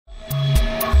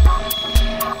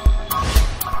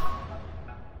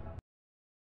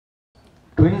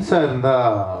ஃப்ரெண்ட்ஸாக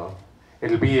இருந்தால்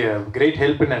it be great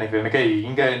ஹெல்ப்னு நினைக்கிறேன். எனக்கு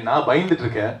இங்கே நான் பயந்துட்டு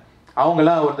இருக்கேன்,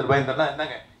 அவங்களாம் ஒருத்தர் பயந்துட்டா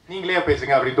என்னங்க நீங்களே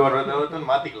பேசுங்க அப்படின்ட்டு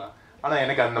ஒருத்தர் மாற்றிக்கலாம். ஆனால்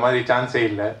எனக்கு அந்த மாதிரி சான்ஸே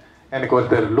இல்லை. எனக்கு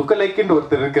ஒருத்தர் லுக்கலைக்குன்னு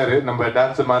ஒருத்தர் இருக்காரு, நம்ம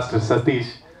டான்ஸ் மாஸ்டர்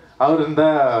சதீஷ். அவர்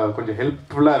இருந்தால் கொஞ்சம்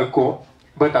ஹெல்ப்ஃபுல்லாக இருக்கும்,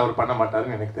 பட் அவர் பண்ண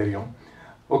மாட்டாருன்னு எனக்கு தெரியும்.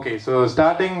 Okay, so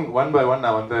starting one by one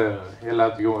நான் வந்து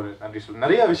எல்லாத்தையும் ஒரு நன்றி சொல்லுவேன்.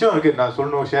 நிறைய விஷயம் இருக்குது நான்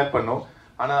சொல்லணும், ஷேர் பண்ணணும்.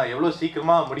 ஆனால் எவ்வளோ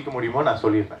சீக்கிரமாக முடிக்க முடியுமோ நான்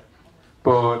சொல்லிடுறேன்.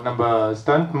 இப்போது நம்ம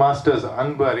ஸ்டண்ட் மாஸ்டர்ஸ்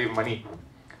அன்பு அறிவு மணி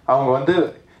அவங்க வந்து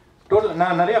டோட்டல்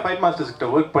நான் நிறைய ஃபைட் மாஸ்டர்ஸ் கிட்ட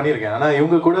ஒர்க் பண்ணியிருக்கேன். ஆனால்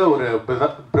இவங்க கூட ஒரு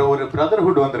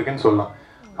பிரதர்ஹுட் வந்திருக்குன்னு சொல்லலாம்.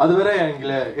 அது வேற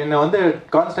என்னை வந்து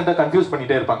கான்ஸ்டன்ட்டாக கன்ஃபியூஸ்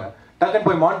பண்ணிகிட்டே இருப்பாங்க. டக்குன்னு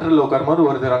போய் மானிட்டரில் உட்காரும்போது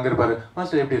ஒருத்தர் அங்கே இருப்பாரு,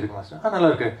 மாஸ்டர் எப்படி இருக்கு மாஸ்டர், நல்லா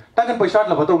இருக்கு. டக்குன்னு போய்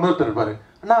ஷார்ட்ல பார்த்தா இன்னொருத்தர் இருப்பாரு,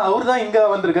 ஆனால் அவர் தான் இங்கே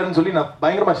வந்திருக்காருன்னு சொல்லி நான்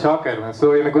பயங்கரமாக ஷாக் ஆயிடுவேன். ஸோ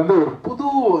எனக்கு வந்து ஒரு புது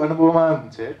அனுபவமாக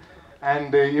இருந்துச்சு.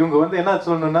 அண்ட் இவங்க வந்து என்ன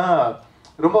சொல்லணும்னா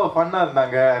ரொம்ப ஃபன்னாக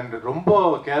இருந்தாங்க அண்ட் ரொம்ப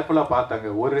கேர்ஃபுல்லாக பார்த்தாங்க.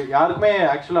 யாருக்குமே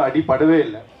ஆக்சுவலாக அடிப்படவே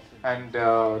இல்லை. அண்ட்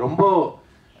ரொம்ப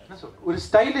என்ன சொல் ஒரு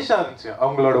ஸ்டைலிஷாக இருந்துச்சு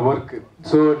அவங்களோட ஒர்க்கு.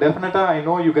 ஸோ டெஃபினட்டாக I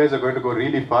know you guys are going to go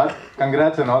really for.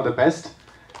 Congrats and all the best.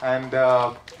 And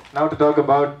now to talk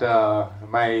about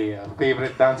my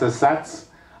favorite dancer Sats.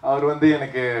 அவர் வந்து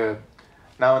எனக்கு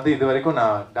நான் வந்து இது வரைக்கும்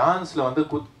நான் டான்ஸில் வந்து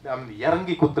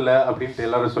இறங்கி குத்தலை அப்படின்ட்டு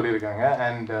எல்லாரும் சொல்லியிருக்காங்க.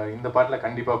 அண்ட் இந்த பாட்டில்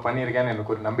கண்டிப்பாக பண்ணியிருக்கேன்னு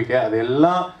எனக்கு ஒரு நம்பிக்கை. அது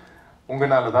எல்லாம்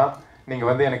உங்களால தான். நீங்கள்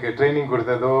வந்து எனக்கு ட்ரைனிங்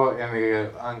கொடுத்ததோ, எனக்கு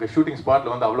அங்கே ஷூட்டிங்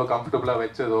ஸ்பாட்டில் வந்து அவ்வளோ கம்ஃபர்டபுளாக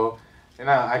வச்சதோ.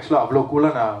 ஏன்னா ஆக்சுவலாக அவ்வளோ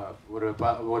கூலாக நான்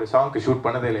ஒரு சாங்க்கு ஷூட்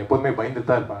பண்ணதே இல்லை, எப்போதுமே பயந்துட்டு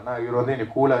தான் இருப்பேன். ஆனால் இவர் வந்து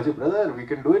எனக்கு கூலாச்சு, brother we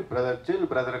can do it brother, சில்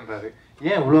பிரதர்ன்றாரு.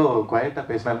 ஏன் இவ்வளோ குவைட்டாக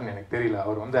பேசினாருன்னு எனக்கு தெரியல.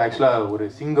 அவர் வந்து ஆக்சுவலாக ஒரு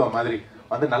சிங்கம் மாதிரி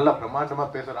வந்து நல்லா பிரம்மாண்டமாக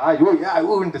பேசுகிறார்.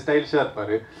 ஐயோன்ட்டு ஸ்டைலிஷாக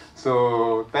இருப்பார். So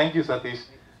thank you Satish.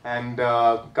 And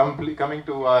coming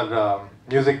to our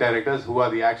music directors who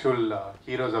are the actual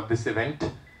heroes of this event.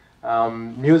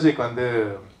 Music வந்து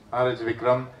RH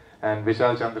Vikram and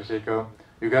Vishal Chandrasekhar.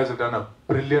 You case have done a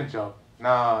brilliant job.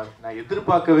 நான்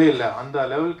எதிர்பார்க்கவே இல்லை அந்த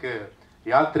லெவலுக்கு.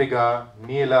 யாத்ரிகா,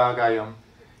 நீல ஆகாயம்,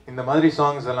 இந்த மாதிரி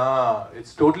சாங்ஸ் எல்லாம்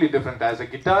it's totally different. As a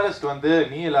guitarist வந்து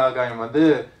நீல ஆகாயம் வந்து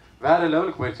வேற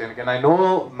லெவலுக்கு போயிடுச்சு எனக்கு. And I know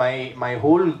my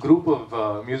whole group of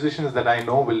musicians that I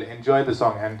know will enjoy the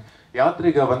song. And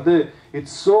Yatrika வந்து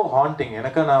இட்ஸ் ஸோ ஹாண்டிங்.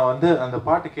 எனக்கு நான் வந்து அந்த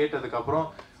பாட்டு கேட்டதுக்கப்புறம்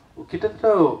கிட்டத்தட்ட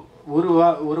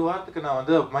ஒரு வாரத்துக்கு நான்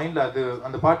வந்து மைண்டில்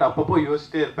அந்த பாட்டு அப்பப்போ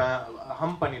யோசிச்சிட்டே இருப்பேன்,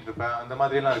 ஹம் பண்ணிட்டு இருப்பேன். அந்த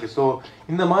மாதிரிலாம் இருக்குது. ஸோ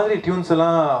இந்த மாதிரி டியூன்ஸ்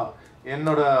எல்லாம்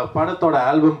என்னோட படத்தோட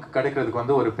ஆல்பம்க்கு கிடைக்கிறதுக்கு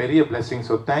வந்து ஒரு பெரிய blessing.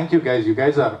 So thank you guys, you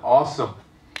guys are awesome.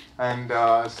 And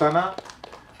Sana,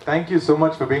 thank you so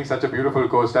much for being such a beautiful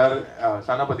co-star.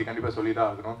 சனா பற்றி கண்டிப்பாக சொல்லி தான்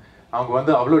ஆகணும். அவங்க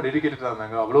வந்து அவ்வளோ டெடிக்கேட்டடாக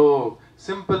இருந்தாங்க, அவ்வளோ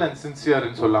சிம்பிள் அண்ட்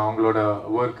சின்சியர்னு சொல்லலாம் அவங்களோட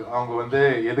ஒர்க். அவங்க வந்து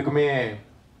எதுக்குமே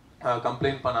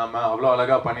கம்ப்ளைண்ட் பண்ணாமல் அவ்வளோ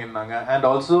அழகாக பண்ணியிருந்தாங்க. அண்ட்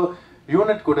ஆல்சோ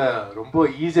யூனிட் கூட ரொம்ப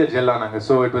ஈஸியாக ஜெல் ஆனாங்க.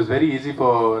 So it was very easy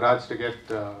for Raj to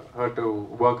get her to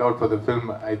work out for the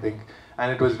film I think.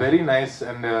 And it was very nice,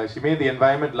 and she made the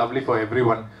environment lovely for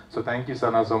everyone. So thank you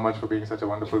Sana so much for being such a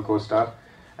wonderful co-star.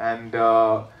 And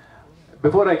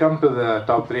before I come to the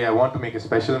top 3, I want to make a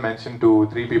special mention to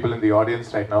 3 people in the audience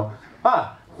right now.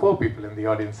 4 people in the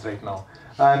audience right now.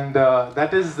 And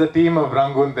that is the team of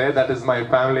Rangoon there. That is my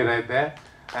family right there.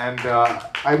 And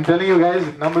I'm telling you guys,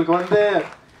 namalku vande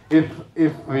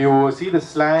if you see the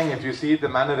slang, if you see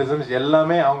the mannerisms,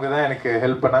 ellame avanga da enakku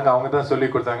help pannanga, avanga da solli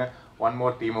kodutanga. One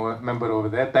more team member over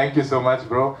there. Thank you so much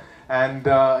bro. And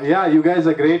yeah, you guys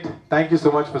are great. Thank you so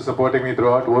much for supporting me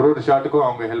throughout. ஒரு ஷாட்டுக்கு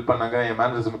அவங்க help பண்ணாங்க, என்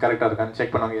mannerism கரெக்டாக இருக்கான்னு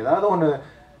check பண்ணாங்க. ஏதாவது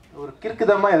ஒரு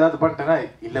கிறுக்குதமா ஏதாவது பண்ணிட்டேன்னா,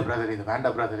 இல்லை பிரதர் இது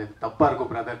வேண்டாம் பிரதர், இது தப்பாக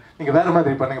இருக்கும் பிரதர், நீங்கள் வேறு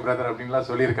மாதிரி பண்ணுங்க பிரதர் அப்படின்லாம்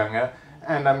சொல்லியிருக்காங்க.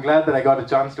 And I'm glad that I got a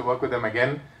chance to work with them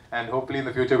again. And hopefully in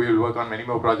the future we will work on many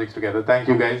more projects together. Thank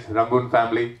you guys, Rangoon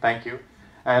family, thank you.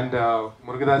 And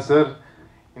Murugadoss sir,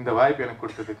 இந்த வாய்ப்பு எனக்கு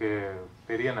கொடுத்ததுக்கு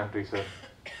பெரிய நன்றி sir.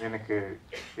 எனக்கு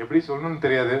எப்படி சொல்லணும்னு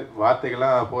தெரியாது,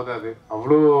 வார்த்தைகள்லாம் போதாது,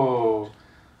 அவ்வளோ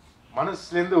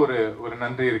மனசுலேருந்து ஒரு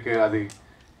நன்றி இருக்குது. அது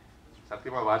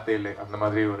சத்தியமாக வார்த்தை இல்லை, அந்த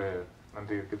மாதிரி ஒரு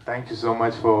நன்றி இருக்குது. Thank you so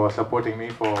much for supporting me,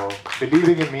 for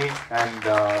believing in me and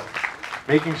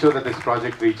making sure that this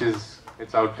project reaches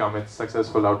its outcome, its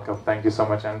successful outcome. Thank you so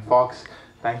much. And Fox,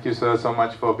 thank you sir so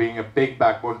much for being a big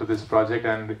backbone to this project,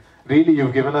 and really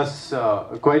you've given us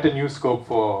quite a new scope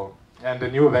for and a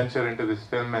new venture into this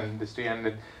film industry, and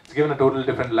it's given a total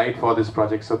different light for this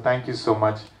project. So thank you so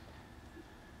much.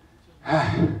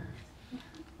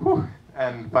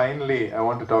 And finally I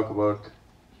want to talk about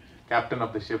captain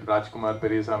of the ship Rajkumar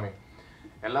Periyasamy.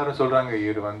 எல்லாரும் சொல்றாங்க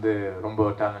இவர் வந்து ரொம்ப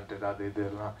talented, அது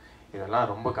இதெல்லாம்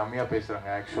ரொம்ப கம்மியா பேசுறாங்க.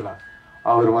 ஆக்சுவலா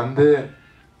அவர் வந்து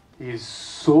is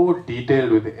so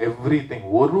detailed with every thing.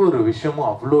 ஒரு விஷயமும்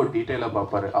அவ்வளோ டீட்டெயிலாக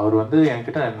பார்ப்பாரு. அவர் வந்து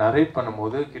என்கிட்ட நரேட்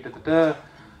பண்ணும்போது கிட்டத்தட்ட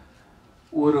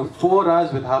ஒரு 4 hours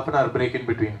with half an hour break in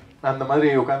between அந்த மாதிரி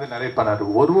உட்காந்து நரேட் பண்ணாரு.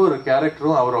 ஒரு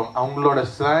கேரக்டரும் அவங்களோட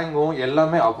ஸ்லாங்கும்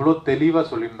எல்லாமே அவ்வளோ தெளிவாக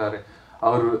சொல்லியிருந்தாரு.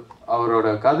 அவரோட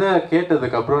கதை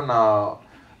கேட்டதுக்கு அப்புறம்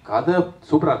கதை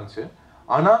சூப்பராக இருந்துச்சு.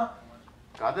 ஆனால்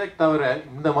கதை தவிர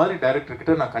இந்த மாதிரி டைரக்டர்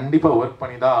கிட்ட நான் கண்டிப்பாக ஒர்க்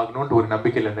பண்ணி தான் ஆகணும்னு ஒரு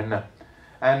நம்பிக்கையில் நின்னேன்.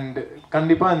 அண்ட்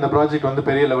கண்டிப்பாக இந்த ப்ராஜெக்ட்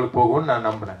பெரிய லெவலுக்கு போகும்னு நான்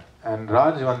நம்புறேன். அண்ட்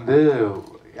ராஜ்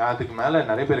அதுக்கு மேலே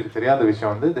நிறைய பேருக்கு தெரியாத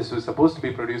விஷயம் this was supposed to be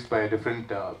produced by a different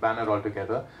banner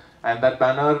altogether, and that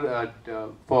banner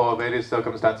for various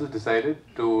circumstances decided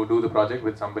to do the project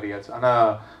with somebody else.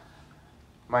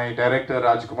 My director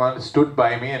Rajkumar stood by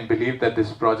me and believed that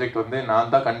this project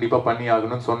நான் தான் கண்டிப்பாக பண்ணி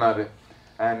ஆகணும்னு சொன்னார்.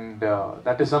 And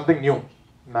that is something new.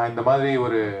 நான் இந்த மாதிரி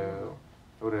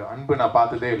ஒரு அன்பு நான்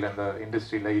பார்த்ததே இல்லை இந்த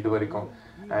இண்டஸ்ட்ரியில் இது வரைக்கும்.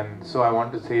 And so I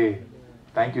want to say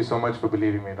thank you so much for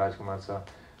believing me, Rajkumar sir.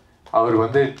 Our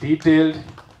detailed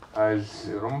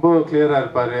ரொம்ப கிளியராக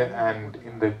இருப்பார். அண்ட்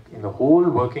இந்த ஹோல்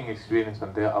ஒர்க்கிங் எக்ஸ்பீரியன்ஸ்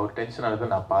அவர் டென்ஷன் ஆனதை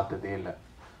நான் பார்த்ததே இல்லை.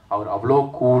 அவர் அவ்வளோ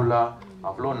கூலாக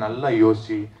அவ்வளோ நல்லா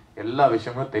யோசிச்சு எல்லா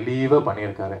விஷயங்களும் தெளிவாக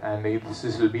பண்ணியிருக்காரு. And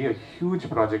this will be a huge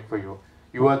project for you.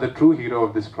 You are the true hero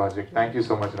of this project. Thank you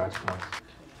so much, Rajkumar.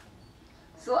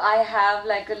 So I have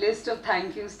like a list of thank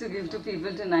yous to give to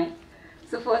people tonight.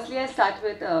 So firstly I start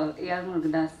with A.R.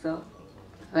 Murugadoss sir.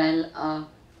 Well,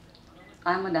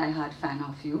 I'm a die-hard fan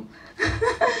of you.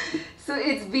 So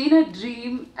it's been a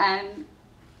dream, and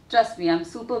trust me, I'm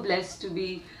super blessed to be,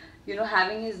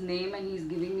 having his name, and he's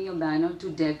giving me a banner to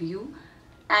debut.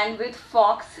 And with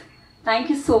Fox, thank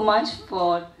you so much for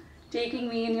taking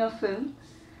me in your film.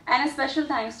 And a special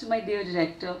thanks to my dear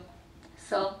director.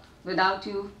 Sir, without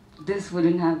you, this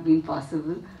wouldn't have been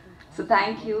possible. So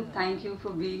thank you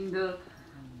for being the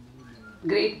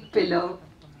great pillar,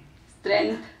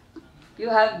 strength.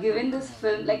 You have given this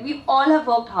film, like we all have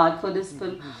worked hard for this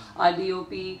film. Our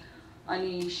DOP,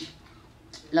 Anish,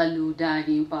 Lallu,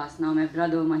 Daddy, Pasna, my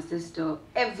brother, my sister,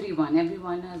 everyone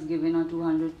has given a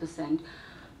 200%.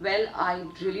 Well, I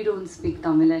really don't speak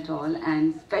Tamil at all, and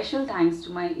special thanks to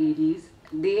my ADs.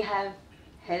 They have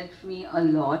helped me a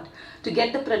lot to get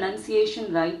the pronunciation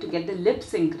right, to get the lip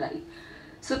sync right.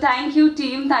 So thank you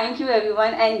team, thank you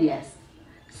everyone, and yes,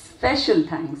 special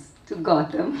thanks to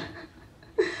Gautham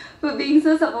for being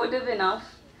so supportive enough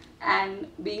and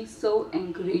being so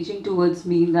encouraging towards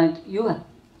me that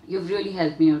you've really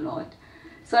helped me a lot.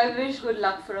 So I wish good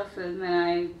luck for a film, and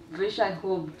I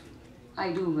hope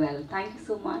I do well. Thank you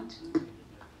so much.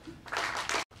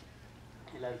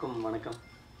 எல்லாருக்கும் வணக்கம்.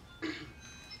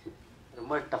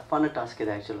 ரொம்ப டஃப்பான task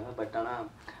இது ஆக்சுவலாக. But ஆனால்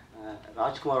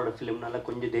ராஜ்குமாரோட ஃபிலிம்னால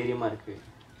கொஞ்சம் தைரியமாக இருக்குது.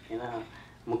 ஏன்னா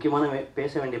முக்கியமான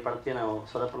பேச வேண்டிய படத்தையும் நான்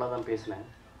சொதப்பலாக தான் பேசினேன்.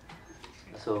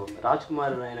 ஸோ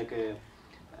ராஜ்குமார் எனக்கு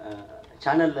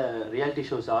சேனலில் ரியாலிட்டி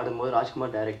ஷோஸ் ஆடும்போது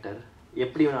ராஜ்குமார் டைரக்டர்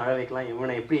எப்படி இவனை அழ வைக்கலாம்,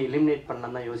 இவனை எப்படி எலிமினேட்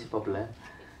பண்ணலாம் தான் யோசிப்பாப்புல.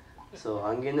 ஸோ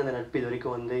அங்கேருந்து அந்த நட்பு இது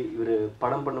வரைக்கும் இவர்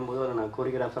படம் பண்ணும்போது நான்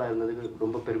கோரியோகிராஃபராக இருந்ததுக்கு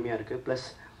ரொம்ப பெருமையாக இருக்குது. ப்ளஸ்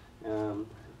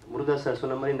முருகதாஸ் சார்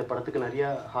சொன்ன மாதிரி இந்த படத்துக்கு நிறையா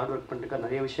ஹார்ட் ஒர்க் பண்ணிருக்கா,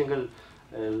 நிறைய விஷயங்கள்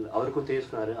அவருக்கும் தெரிய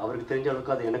சொன்னார். அவருக்கு தெரிஞ்ச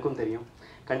அளவுக்கு அது எனக்கும் தெரியும்.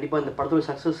 கண்டிப்பாக இந்த படத்தோட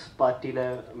சக்ஸஸ் பார்ட்டியில்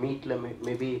மீட்டில்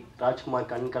மேபி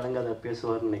ராஜ்குமார் கண் கலங்க அதை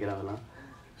பேசுவார்னு நினைக்கிறேன். அதெல்லாம்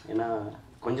ஏன்னா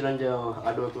கொஞ்சம்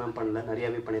ஹார்ட் ஒர்க்லாம் பண்ணல,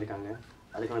 நிறையாவே பண்ணியிருக்காங்க.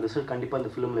 அதுக்கான ரிசல்ட் கண்டிப்பாக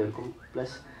இந்த ஃபிலிமில் இருக்கும்.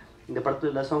 ப்ளஸ் இந்த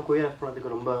படத்தில் எல்லா சாங் கோரியோகிராஃப்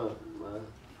பண்ணதுக்கு ரொம்ப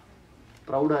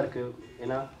ப்ரௌடாக இருக்குது.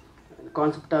 ஏன்னா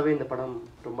கான்செப்டாகவே இந்த படம்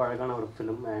ரொம்ப அழகான ஒரு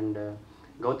ஃபிலிம். அண்ட்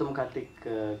கௌதம்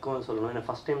கார்த்திக்கும் சொல்லணும். ஏன்னா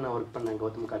ஃபஸ்ட் டைம் நான் ஒர்க் பண்ணேன்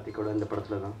கௌதம் கார்த்திக்கோட இந்த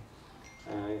படத்தில் தான்.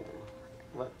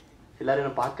 எல்லோரும்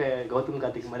என்னை பார்க்க கௌதம்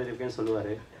கார்த்திக் மாதிரி இருக்கேன்னு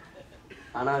சொல்லுவார்.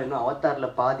 ஆனால் இன்னும்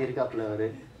அவதாரில் பாதி இருக்காப்புல அவர்.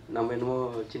 நம்ம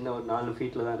இன்னமும் சின்ன ஒரு 4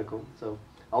 ஃபீட்டில் தான் இருக்கும். ஸோ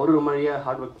அவரும் ரொம்ப நிறைய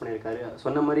ஹார்ட் ஒர்க் பண்ணியிருக்காரு.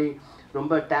 சொன்ன மாதிரி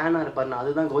ரொம்ப டேனாக இருப்பார். நான்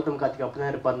அதுதான் கௌதம் கார்த்திக் அப்படி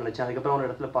தான் இருப்பார்னு நினச்சேன். அதுக்கப்புறம் ஒரு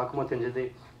இடத்துல பார்க்கும்போது தெரிஞ்சது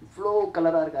இவ்வளோ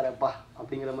கலராக இருக்காரப்பா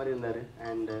அப்படிங்கிற மாதிரி இருந்தார்.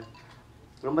 அண்டு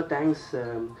ரொம்ப தேங்க்ஸ்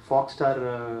ஃபாக்ஸ் ஸ்டார்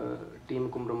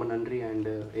டீமுக்கும் ரொம்ப நன்றி.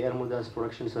 அண்டு ஏஆர் முருகதாஸ்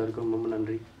ப்ரொடக்ஷன் சாருக்கும் ரொம்ப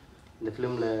நன்றி. இந்த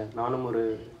ஃபிலிமில் நானும் ஒரு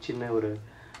சின்ன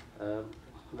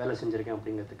வேலை செஞ்சுருக்கேன்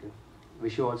அப்படிங்கிறதுக்கு.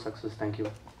 Wish you all success. Thank you.